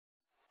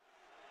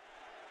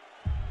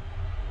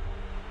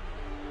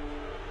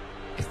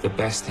the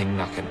best thing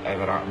that can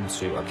ever happen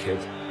to a kid.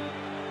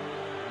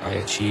 I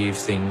achieved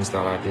things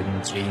that I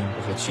didn't dream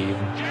of achieving.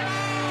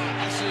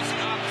 Gerrard! This is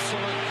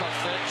absolute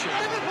perfection.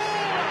 Liverpool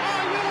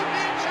are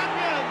European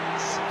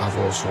champions! I've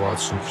also had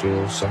some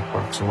cruel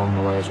setbacks along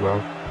the way as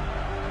well.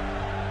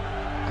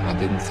 And I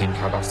didn't think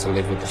I'd have to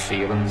live with the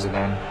feelings of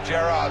them.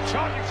 Gerrard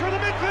charging through the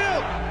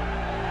midfield!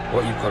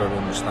 What you've got to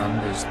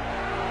understand is,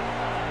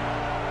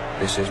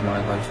 this is my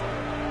life.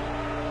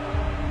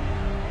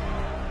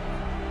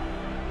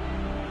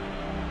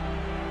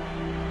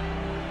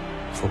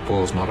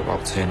 Football's not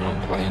about turning up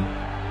and playing.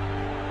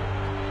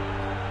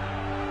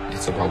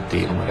 It's about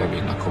dealing with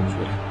everything that comes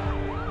with it.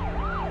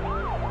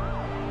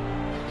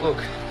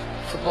 Look,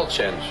 football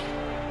changed.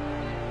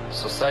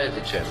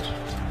 Society changed.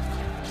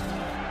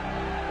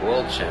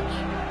 World changed.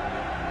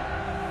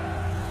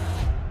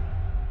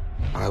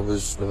 I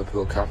was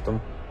Liverpool captain.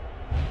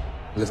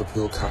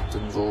 Liverpool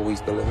captains always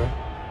deliver.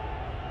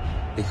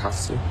 They have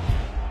to.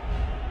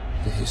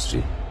 The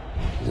history,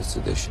 the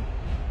tradition,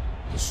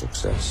 the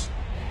success.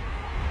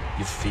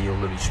 You feel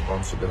the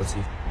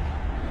responsibility.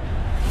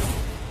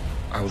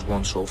 I was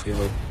one trophy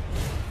away,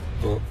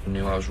 but I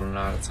knew I was running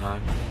out of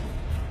time.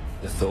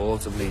 The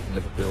thought of leaving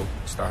Liverpool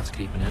started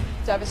creeping in.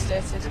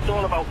 Devastated. It's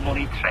all about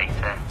money,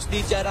 traitor.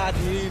 Steve Gerrard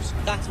moves,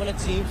 that's when a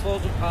team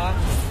falls apart.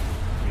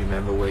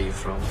 Remember where you're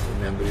from,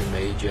 remember who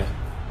made you.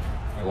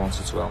 I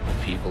wanted to help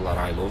the people that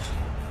I love,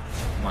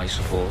 my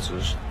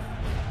supporters,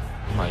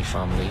 my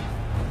family.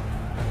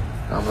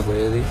 Am I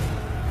worthy?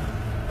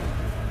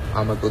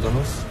 Am I good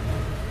enough?